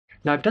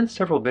Now, I've done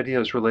several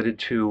videos related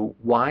to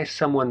why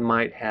someone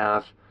might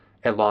have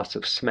a loss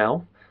of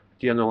smell,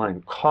 the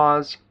underlying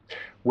cause,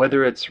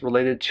 whether it's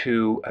related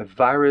to a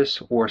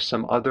virus or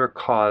some other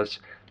cause.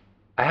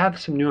 I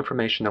have some new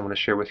information I want to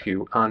share with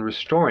you on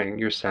restoring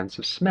your sense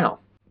of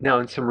smell. Now,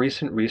 in some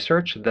recent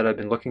research that I've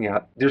been looking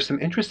at, there's some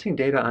interesting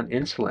data on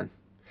insulin.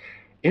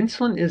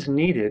 Insulin is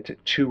needed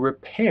to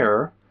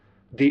repair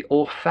the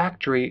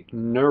olfactory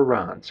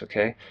neurons,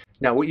 okay?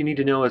 Now, what you need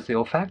to know is the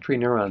olfactory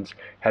neurons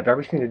have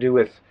everything to do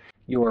with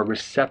your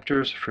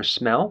receptors for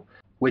smell,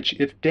 which,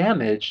 if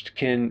damaged,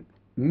 can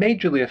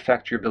majorly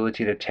affect your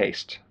ability to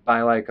taste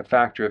by like a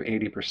factor of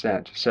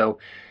 80%. So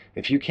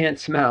if you can't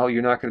smell,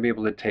 you're not going to be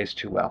able to taste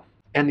too well.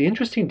 And the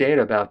interesting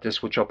data about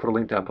this, which I'll put a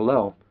link down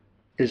below,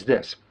 is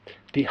this.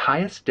 The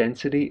highest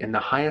density and the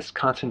highest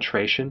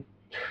concentration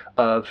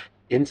of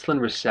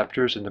insulin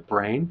receptors in the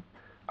brain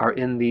are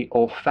in the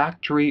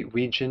olfactory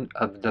region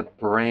of the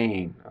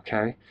brain,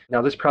 okay?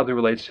 Now, this probably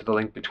relates to the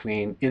link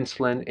between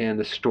insulin and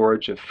the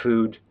storage of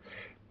food,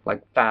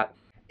 like fat,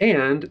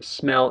 and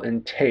smell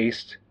and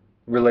taste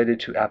related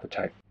to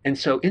appetite. And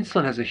so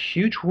insulin has a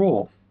huge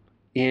role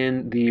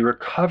in the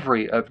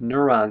recovery of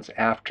neurons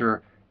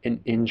after an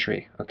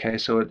injury, okay?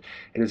 So it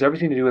has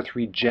everything to do with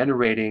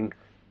regenerating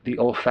the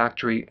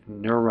olfactory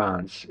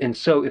neurons. And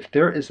so if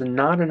there is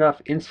not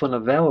enough insulin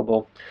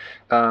available,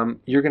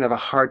 you're going to have a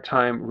hard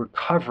time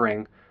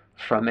recovering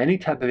from any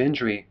type of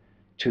injury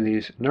to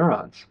these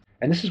neurons.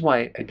 And this is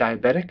why a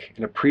diabetic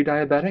and a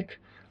pre-diabetic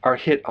are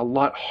hit a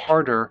lot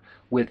harder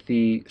with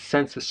the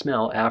sense of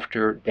smell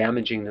after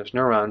damaging those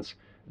neurons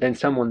than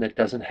someone that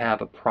doesn't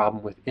have a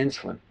problem with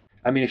insulin.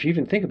 I mean, if you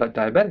even think about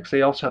diabetics,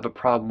 they also have a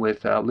problem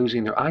with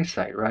losing their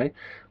eyesight, right?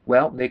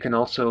 Well, they can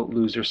also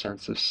lose their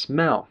sense of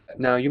smell.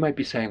 Now, you might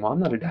be saying, well, I'm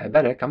not a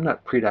diabetic, I'm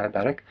not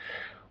pre-diabetic.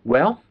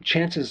 Well,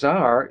 chances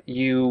are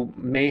you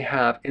may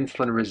have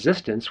insulin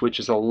resistance, which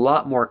is a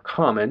lot more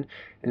common.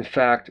 In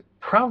fact,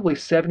 probably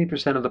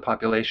 70% of the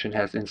population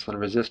has insulin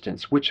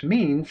resistance, which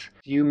means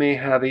you may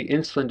have an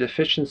insulin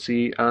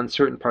deficiency on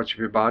certain parts of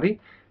your body,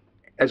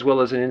 as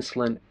well as an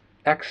insulin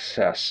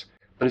excess.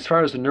 But as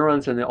far as the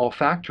neurons in the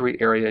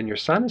olfactory area in your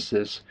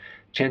sinuses,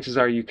 chances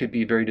are you could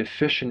be very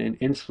deficient in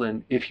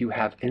insulin if you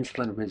have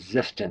insulin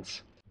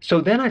resistance. So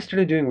then I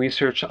started doing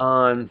research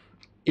on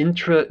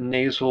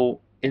intranasal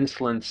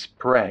insulin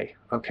spray,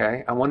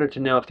 okay? I wanted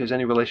to know if there's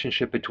any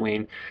relationship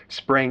between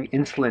spraying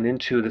insulin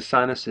into the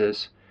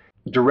sinuses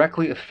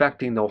directly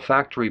affecting the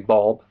olfactory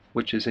bulb,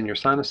 which is in your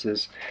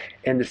sinuses,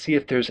 and to see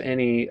if there's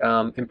any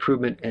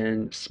improvement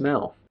in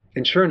smell.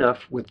 And sure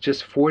enough, with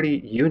just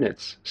 40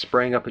 units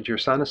spraying up into your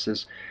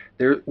sinuses,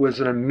 there was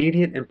an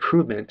immediate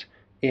improvement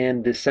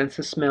in the sense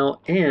of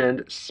smell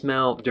and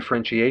smell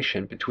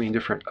differentiation between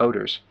different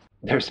odors.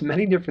 There's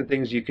many different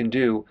things you can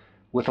do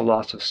with a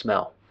loss of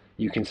smell.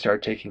 You can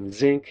start taking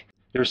zinc.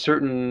 There are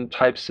certain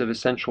types of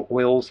essential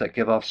oils that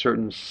give off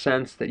certain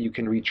scents that you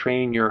can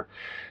retrain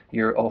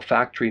your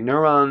olfactory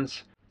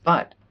neurons.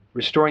 But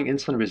restoring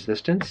insulin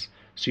resistance,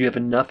 so you have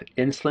enough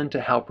insulin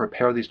to help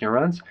repair these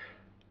neurons,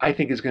 I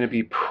think is going to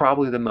be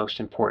probably the most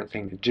important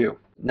thing to do.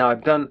 Now,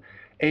 I've done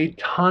a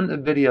ton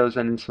of videos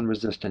on insulin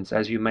resistance,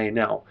 as you may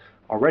know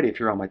already if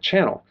you're on my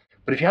channel.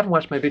 But if you haven't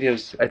watched my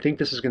videos, I think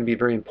this is going to be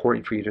very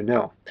important for you to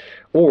know.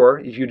 Or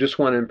if you just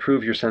want to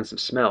improve your sense of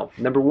smell.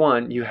 Number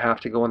one, you have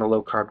to go on a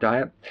low-carb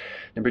diet.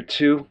 Number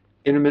two,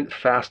 intermittent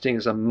fasting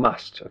is a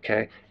must,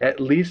 okay?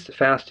 At least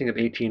fasting of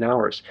 18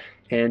 hours.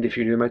 And if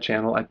you're new to my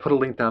channel, I put a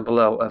link down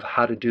below of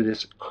how to do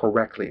this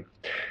correctly.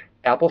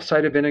 Apple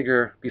cider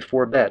vinegar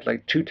before bed,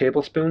 like 2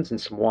 tablespoons and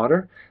some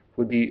water,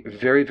 would be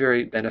very,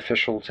 very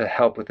beneficial to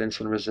help with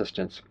insulin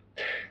resistance.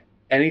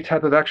 Any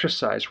type of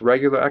exercise,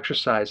 regular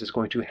exercise, is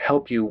going to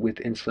help you with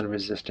insulin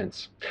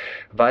resistance.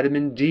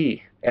 Vitamin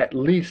D, at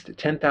least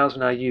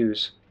 10,000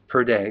 IUs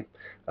per day,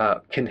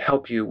 can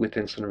help you with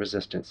insulin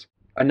resistance.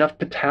 Enough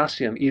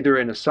potassium, either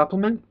in a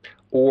supplement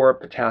or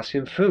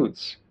potassium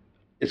foods,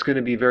 is going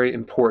to be very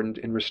important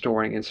in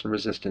restoring insulin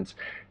resistance.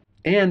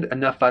 And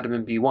enough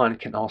vitamin B1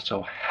 can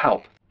also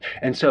help.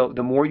 And so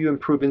the more you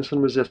improve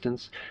insulin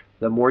resistance,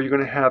 the more you're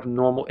going to have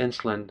normal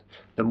insulin,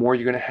 the more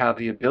you're going to have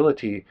the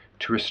ability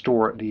to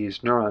restore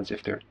these neurons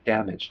if they're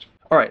damaged.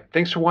 All right,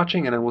 thanks for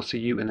watching, and I will see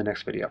you in the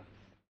next video.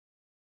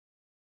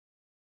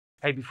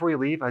 Hey, before you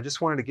leave, I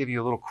just wanted to give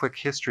you a little quick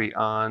history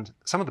on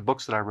some of the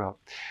books that I wrote.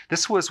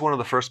 This was one of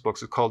the first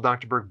books. It's called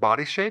Dr. Berg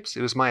Body Shapes.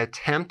 It was my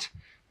attempt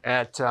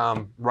at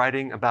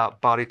writing about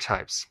body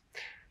types.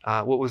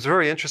 What was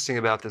very interesting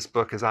about this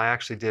book is I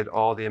actually did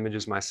all the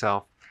images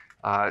myself.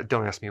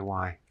 Don't ask me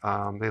why.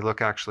 They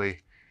look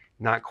actually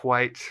not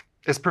quite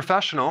as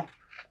professional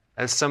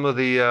as some of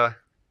the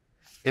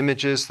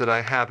images that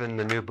I have in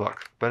the new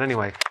book. But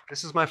anyway,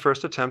 this is my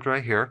first attempt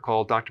right here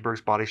called Dr.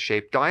 Berg's Body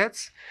Shape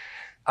Diets.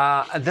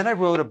 And then I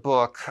wrote a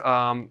book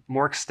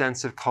more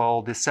extensive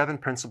called The 7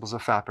 Principles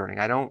of Fat Burning.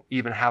 I don't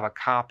even have a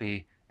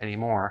copy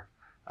anymore,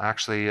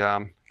 actually,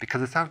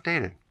 because it's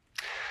outdated.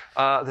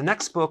 The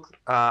next book,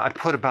 I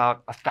put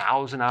about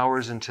 1,000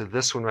 hours into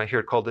this one right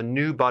here called The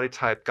New Body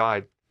Type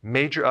Guide.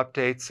 Major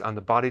updates on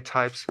the body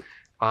types.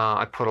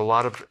 I put a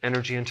lot of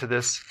energy into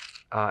this.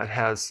 It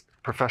has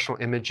professional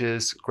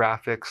images,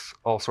 graphics,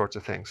 all sorts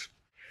of things.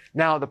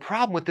 Now, the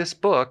problem with this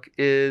book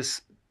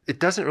is it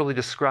doesn't really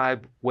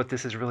describe what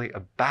this is really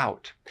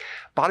about.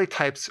 Body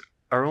types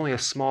are only a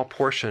small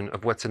portion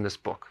of what's in this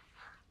book.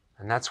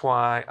 And that's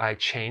why I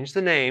changed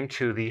the name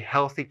to the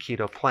Healthy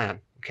Keto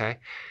Plan, okay?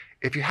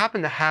 If you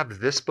happen to have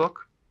this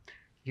book,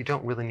 you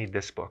don't really need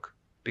this book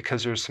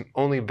because there's some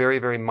only very,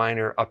 very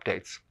minor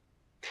updates.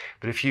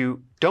 But if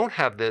you don't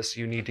have this,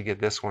 you need to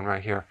get this one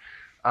right here.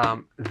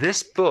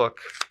 This book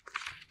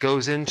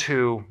goes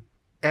into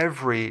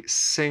every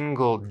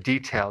single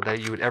detail that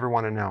you would ever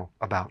want to know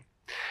about.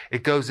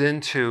 It goes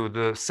into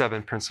the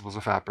 7 principles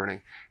of fat burning.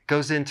 It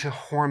goes into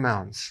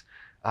hormones,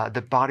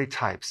 the body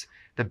types,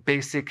 the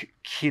basic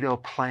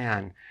keto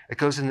plan. It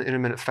goes into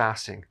intermittent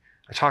fasting.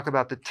 I talk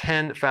about the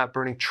 10 fat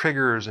burning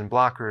triggers and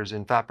blockers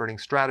and fat burning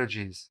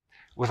strategies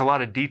with a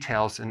lot of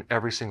details in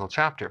every single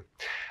chapter.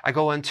 I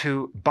go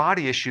into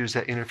body issues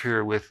that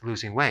interfere with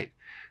losing weight.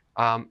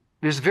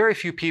 There's very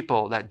few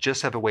people that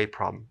just have a weight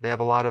problem. They have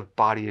a lot of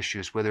body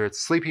issues, whether it's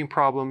sleeping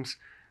problems,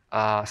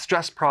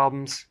 stress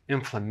problems,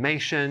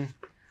 inflammation,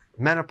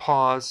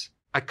 menopause.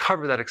 I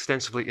cover that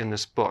extensively in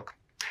this book.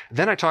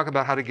 Then I talk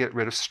about how to get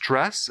rid of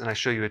stress, and I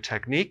show you a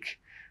technique.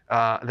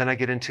 Then I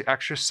get into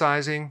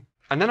exercising.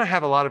 And then I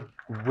have a lot of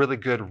really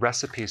good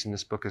recipes in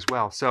this book as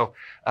well. So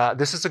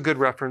this is a good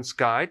reference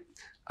guide.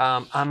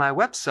 On my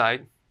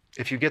website,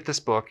 if you get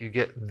this book, you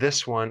get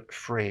this one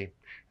free.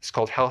 It's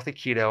called Healthy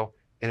Keto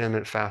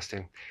Intermittent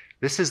Fasting.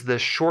 This is the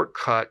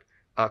shortcut,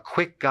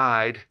 quick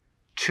guide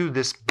to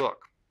this book.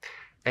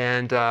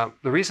 And the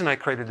reason I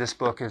created this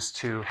book is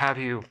to have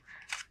you,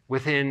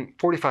 within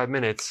 45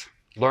 minutes,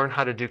 learn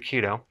how to do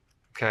keto,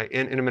 okay,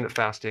 in intermittent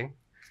fasting,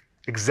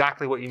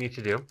 exactly what you need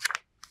to do.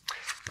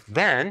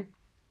 Then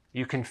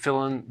you can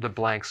fill in the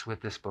blanks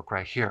with this book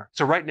right here.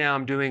 So right now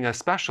I'm doing a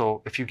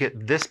special. If you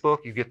get this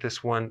book, you get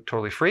this one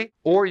totally free,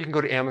 or you can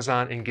go to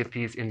Amazon and get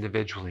these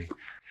individually.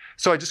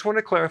 So I just want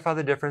to clarify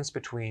the difference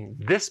between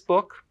this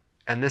book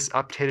and this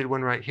updated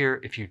one right here.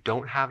 If you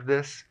don't have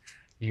this,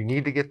 you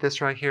need to get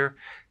this right here.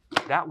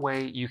 That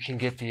way you can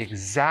get the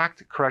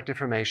exact correct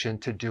information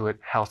to do it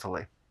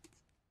healthily.